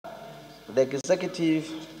the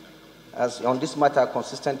executive has on this matter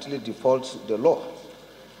consistently defaults the law.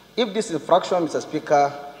 If this infraction, Mr.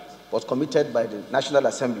 Speaker, was committed by the National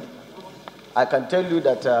Assembly, I can tell you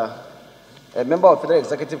that a member of the Federal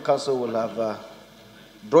Executive Council will have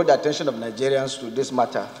drawn the attention of Nigerians to this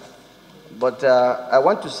matter. But I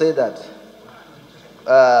want to say that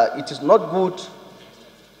it is not good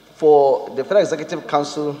for the Federal Executive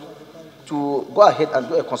Council to go ahead and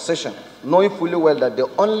do a concession, knowing fully well that the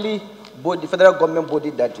only body, federal government body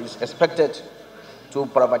that is expected to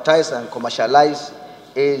privatize and commercialize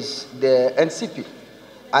is the NCP.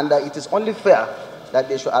 And it is only fair that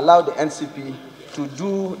they should allow the NCP to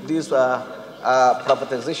do this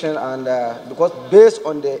privatization, and because based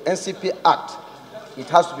on the NCP Act, it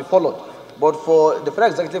has to be followed. But for the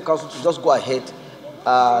Federal Executive Council to just go ahead,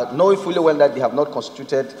 knowing fully well that they have not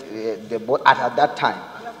constituted the board at that time,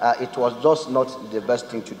 it was just not the best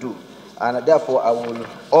thing to do. And therefore, I will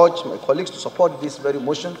urge my colleagues to support this very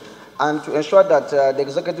motion and to ensure that the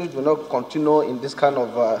executive will not continue in this kind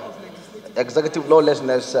of executive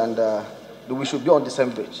lawlessness, and we should be on the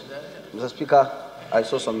same page. Mr. Speaker, I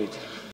so submit.